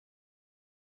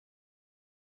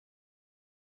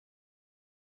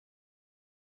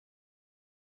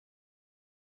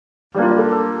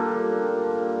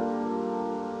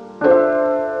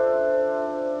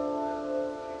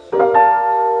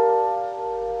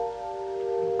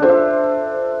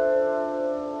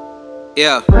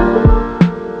Yeah.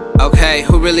 Okay,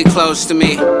 who really close to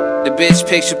me? The bitch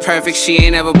picture perfect, she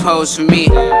ain't ever posed for me.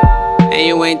 And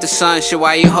you ain't the sun, shit,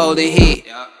 why you holding heat?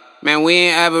 Man, we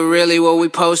ain't ever really what we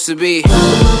supposed to be.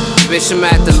 Bitch, I'm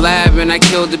at the lab and I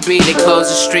killed the beat. They close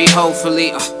the street,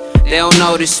 hopefully they don't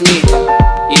notice me.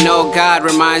 You know, God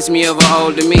reminds me of an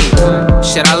older me.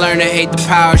 Shit, I learned to hate the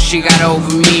power she got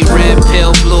over me. Red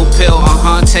pill, blue pill,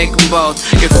 take them both.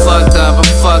 You're fucked up,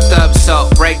 I'm fucked up, so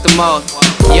break the mold.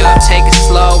 Yeah, take it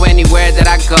slow anywhere that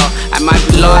I go. I might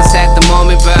be lost at the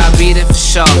moment, but I'll be there for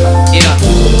sure. Yeah.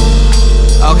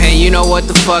 Okay, you know what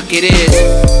the fuck it is.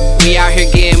 We out here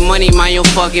getting money, mind your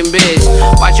fucking biz.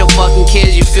 Watch your fucking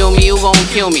kids, you feel me? You gon'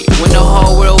 kill me when the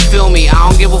whole world feel me. I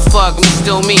don't give a fuck, I'm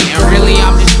still me. And really,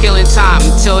 I'm just killing time.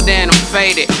 Until then, I'm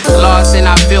faded. Lost and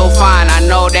I feel fine, I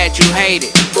know that you hate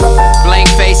it. Blank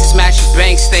faces match your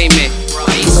bank statement.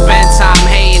 You spend time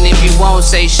hating if you won't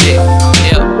say shit.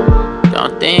 Yeah.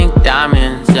 Don't think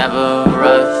diamonds ever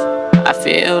rush. I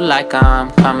feel like I'm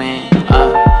coming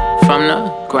up. From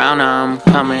the ground I'm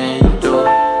coming through.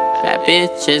 That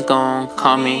bitch is gon'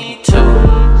 call me too.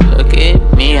 Look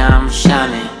at me, I'm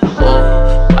shining.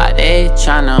 Oh, why they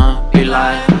tryna be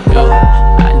like you?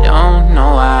 I don't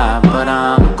know why, but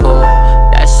I'm cool.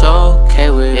 That's okay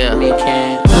with me,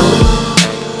 can't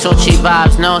do. Too cheap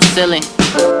vibes, no ceiling.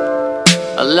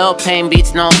 A little pain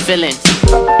beats, no feelings.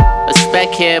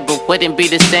 Respect here, but wouldn't be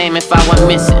the same if I went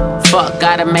missing. Fuck,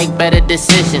 gotta make better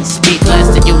decisions. Speak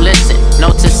less than you listen.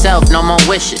 Note to self, no more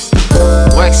wishes.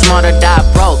 Work smarter, die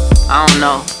broke, I don't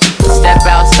know. Step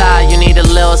outside, you need a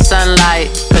little sunlight.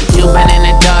 Cause you been in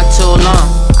the dark too long,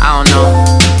 I don't know.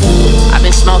 I've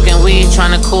been smoking weed,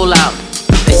 trying to cool out.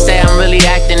 They say I'm really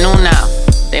acting new now,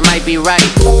 they might be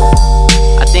right.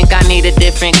 I think I need a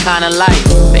different kind of life.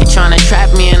 They tryna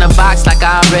trap me in a box like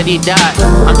I already died.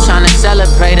 I'm tryna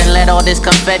celebrate and let all this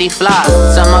confetti fly.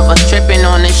 Some of us tripping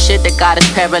on this shit that got us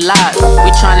paralyzed.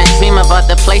 We tryna dream about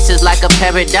the places like a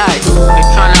paradise. We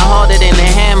tryna hold it in the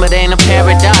hand but ain't a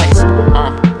paradise.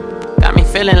 Got me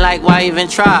feeling like why even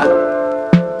try?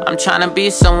 I'm tryna be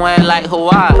somewhere like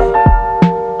Hawaii.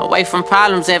 Away from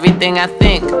problems, everything I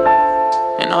think.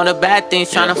 And all the bad things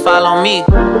tryna follow me.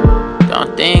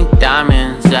 Don't think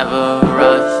diamonds ever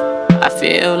rush. I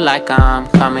feel like I'm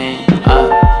coming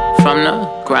up. From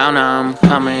the ground I'm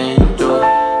coming through.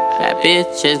 That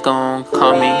bitch is gon'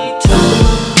 call me too.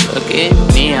 Look at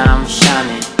me, I'm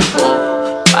shining.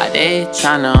 Oh, why they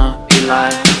tryna be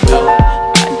like you?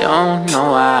 I don't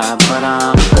know why, but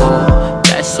I'm cool.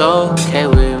 That's okay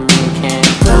with me.